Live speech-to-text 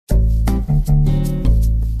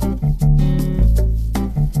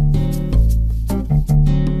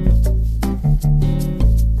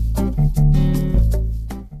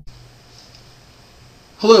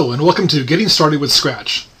Hello and welcome to Getting Started with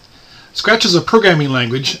Scratch. Scratch is a programming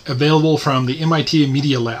language available from the MIT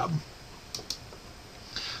Media Lab.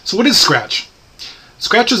 So what is Scratch?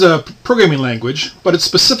 Scratch is a programming language, but it's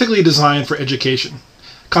specifically designed for education.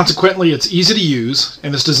 Consequently, it's easy to use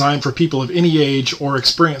and it's designed for people of any age or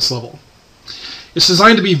experience level. It's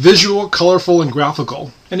designed to be visual, colorful, and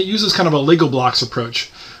graphical, and it uses kind of a Lego blocks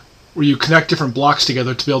approach where you connect different blocks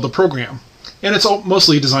together to build a program. And it's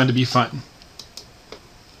mostly designed to be fun.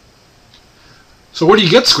 So where do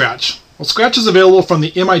you get Scratch? Well, Scratch is available from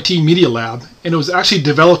the MIT Media Lab, and it was actually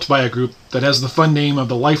developed by a group that has the fun name of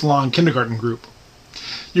the Lifelong Kindergarten Group.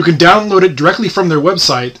 You can download it directly from their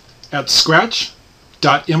website at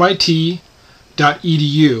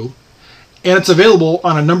scratch.mit.edu, and it's available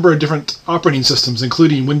on a number of different operating systems,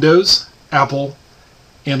 including Windows, Apple,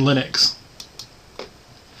 and Linux.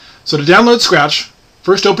 So to download Scratch,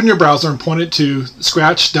 first open your browser and point it to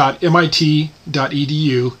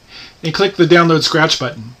scratch.mit.edu and click the Download Scratch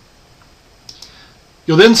button.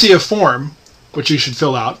 You'll then see a form which you should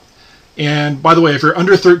fill out. And by the way, if you're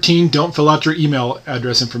under 13, don't fill out your email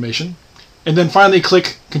address information. And then finally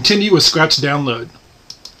click Continue with Scratch Download.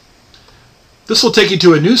 This will take you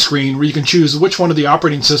to a new screen where you can choose which one of the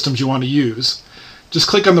operating systems you want to use. Just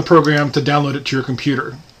click on the program to download it to your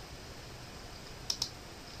computer.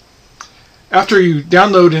 After you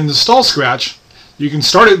download and install Scratch, you can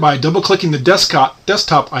start it by double-clicking the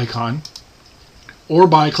desktop icon or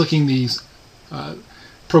by clicking the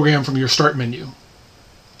program from your Start menu.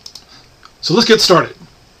 So let's get started.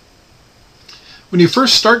 When you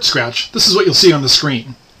first start Scratch, this is what you'll see on the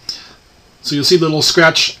screen. So you'll see the little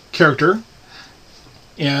Scratch character,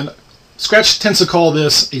 and Scratch tends to call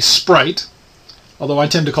this a sprite, although I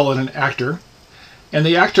tend to call it an actor. And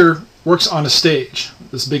the actor works on a stage,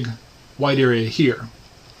 this big white area here.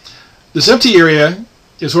 This empty area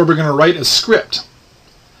is where we're going to write a script,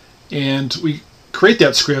 and we create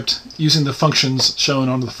that script using the functions shown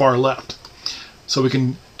on the far left. So we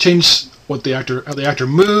can change how the actor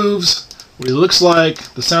moves, what he looks like,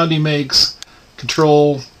 the sound he makes,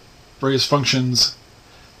 control various functions,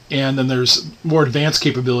 and then there's more advanced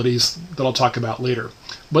capabilities that I'll talk about later.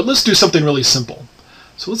 But let's do something really simple.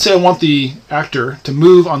 So let's say I want the actor to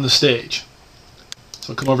move on the stage.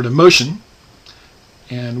 So I'll come over to Motion,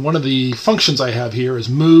 and one of the functions I have here is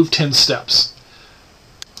move 10 steps.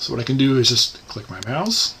 So what I can do is just click my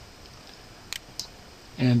mouse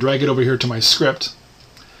and drag it over here to my script.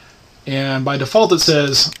 And by default it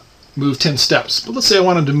says move 10 steps. But let's say I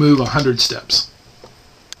wanted to move 100 steps.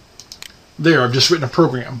 There, I've just written a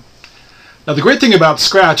program. Now the great thing about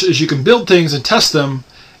Scratch is you can build things and test them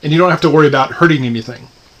and you don't have to worry about hurting anything.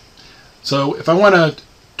 So if I want to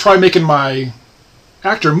try making my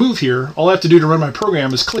actor move here, all I have to do to run my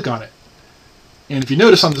program is click on it. And if you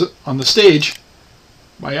notice on the stage,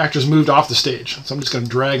 my actor's moved off the stage. So I'm just going to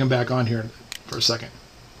drag him back on here for a second.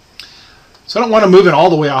 So I don't want to move it all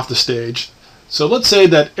the way off the stage. So let's say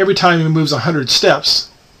that every time he moves 100 steps,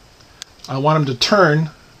 I want him to turn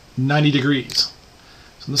 90 degrees.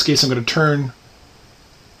 So in this case, I'm going to turn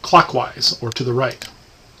clockwise or to the right.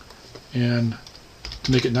 And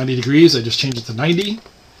to make it 90 degrees, I just change it to 90.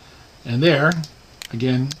 And there,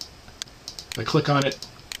 again, if I click on it,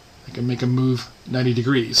 I can make him move 90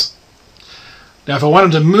 degrees. Now if I want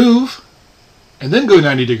him to move and then go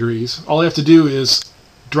 90 degrees, all I have to do is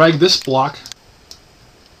drag this block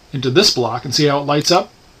into this block and see how it lights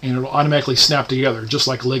up, and it will automatically snap together just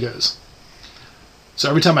like Legos. So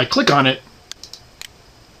every time I click on it,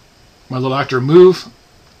 my little actor will move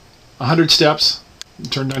 100 steps and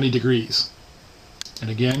turn 90 degrees. And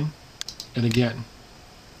again, and again.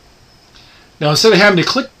 Now instead of having to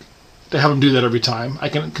click to have him do that every time, I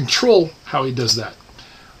can control how he does that.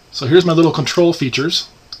 So here's my little control features,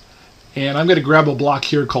 and I'm going to grab a block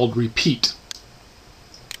here called repeat.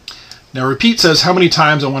 Now repeat says how many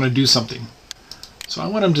times I want to do something. So I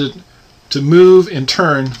want him to move and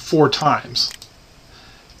turn 4 times.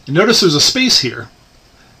 You notice there's a space here,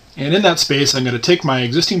 and in that space I'm going to take my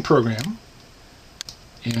existing program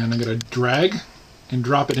and I'm going to drag and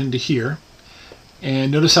drop it into here.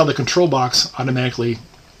 And notice how the control box automatically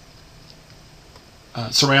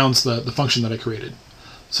surrounds the function that I created.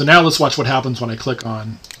 So now let's watch what happens when I click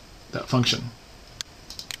on that function.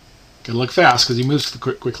 Gotta look fast because he moves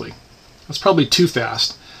quickly. That's probably too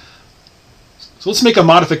fast. So let's make a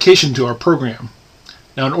modification to our program.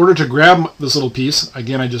 Now in order to grab this little piece,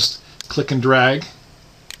 again I just click and drag.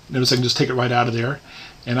 Notice I can just take it right out of there.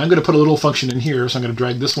 And I'm going to put a little function in here, so I'm going to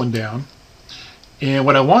drag this one down. And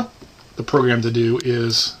what I want the program to do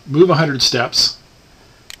is move 100 steps,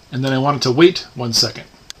 and then I want it to wait 1 second.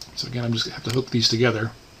 So again, I'm just going to have to hook these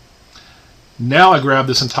together. Now I grab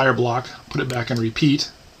this entire block, put it back in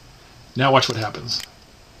repeat. Now watch what happens.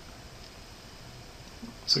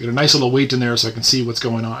 So I get a nice little weight in there so I can see what's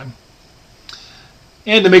going on.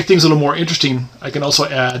 And to make things a little more interesting, I can also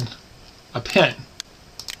add a pen.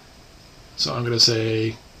 So I'm going to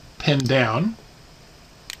say pen down.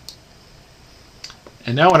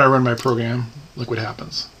 And now when I run my program, look what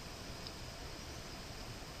happens.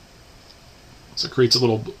 So it creates a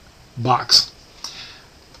little box.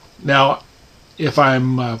 Now, if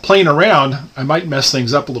I'm playing around, I might mess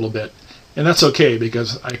things up a little bit. And that's okay,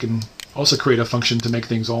 because I can also create a function to make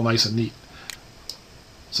things all nice and neat.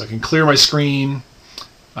 So I can clear my screen.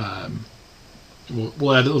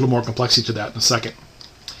 We'll add a little more complexity to that in a second.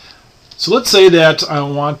 So let's say that I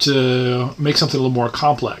want to make something a little more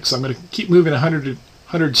complex. I'm going to keep moving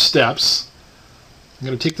 100 steps. I'm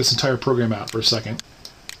going to take this entire program out for a second,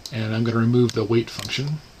 and I'm going to remove the wait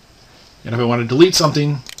function. And if I want to delete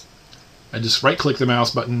something, I just right-click the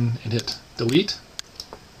mouse button and hit delete.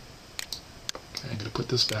 Okay, I'm going to put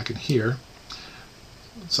this back in here.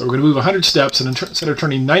 So we're going to move 100 steps, and instead of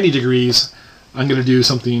turning 90 degrees, I'm going to do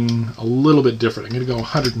something a little bit different. I'm going to go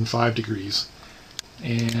 105 degrees.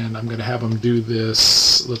 And I'm going to have them do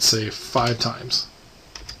this, let's say, 5 times.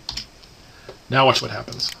 Now watch what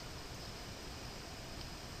happens.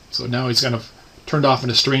 So now he's kind of turned off in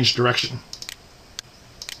a strange direction.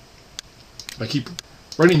 If I keep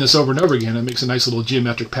running this over and over again, it makes a nice little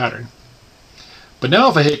geometric pattern. But now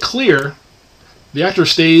if I hit clear, the actor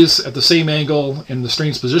stays at the same angle in the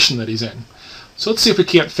strange position that he's in. So let's see if we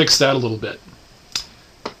can't fix that a little bit.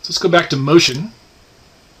 So let's go back to motion.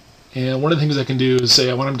 And one of the things I can do is say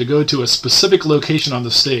I want him to go to a specific location on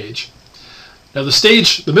the stage. Now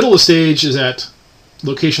the middle of the stage is at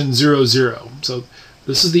location 0, 0. So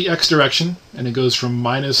this is the X direction, and it goes from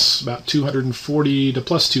minus about 240 to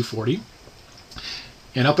plus 240.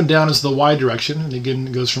 And up and down is the Y direction, and again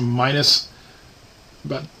it goes from minus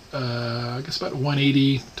about I guess about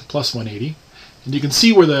 180 to plus 180. And you can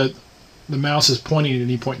see where the mouse is pointing at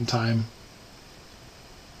any point in time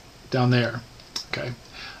down there. Okay.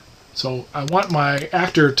 So I want my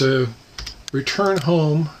actor to return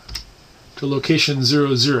home to location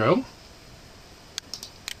 0, 0.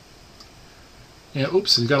 And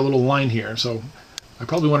oops, he's got a little line here. So I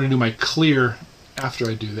probably want to do my clear after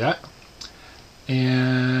I do that.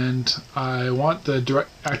 And I want the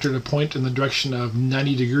actor to point in the direction of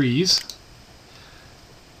 90 degrees.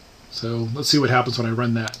 So let's see what happens when I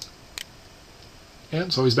run that.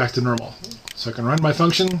 And so he's back to normal. So I can run my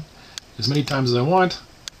function as many times as I want,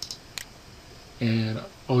 and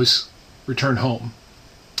always return home.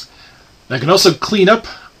 I can also clean up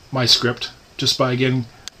my script just by, again,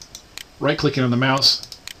 right-clicking on the mouse,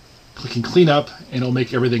 clicking clean up, and it'll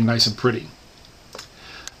make everything nice and pretty.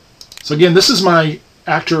 So again, this is my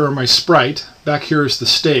actor or my sprite. Back here is the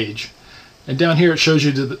stage. And down here it shows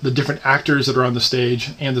you the different actors that are on the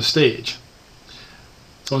stage and the stage.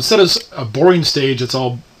 So instead of a boring stage, it's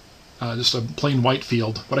all just a plain white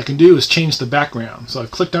field. What I can do is change the background. So I've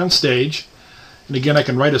clicked on stage, and again I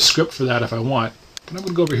can write a script for that if I want. But I'm going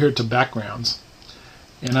to go over here to backgrounds,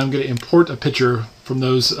 and I'm going to import a picture from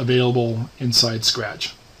those available inside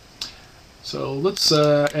Scratch. So let's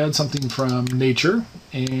add something from nature,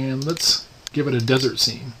 and let's give it a desert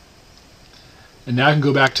scene. And now I can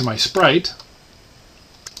go back to my sprite,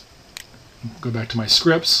 go back to my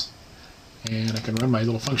scripts, and I can run my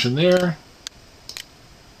little function there.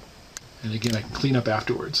 And again, I can clean up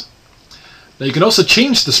afterwards. Now you can also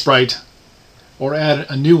change the sprite or add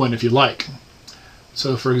a new one if you like.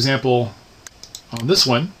 So for example, on this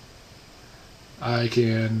one, I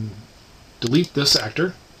can delete this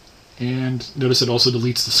actor, and notice it also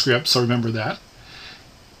deletes the script, so remember that.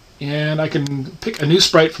 And I can pick a new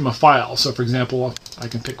sprite from a file. So for example, I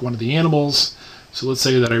can pick one of the animals. So let's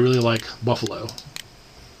say that I really like buffalo.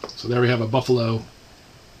 So there we have a buffalo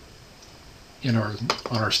on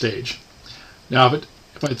our stage. Now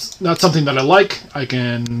if it's not something that I like, I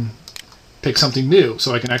can pick something new.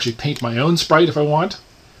 So I can actually paint my own sprite if I want.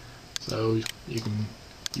 So you can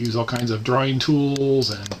use all kinds of drawing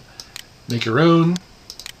tools and make your own.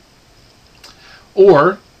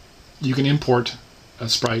 Or you can import a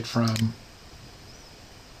sprite from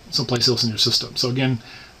someplace else in your system. So again,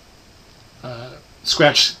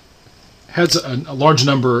 Scratch has a large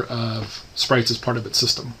number of sprites as part of its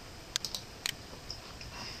system.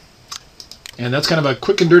 And that's kind of a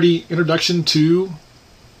quick and dirty introduction to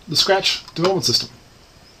the Scratch development system.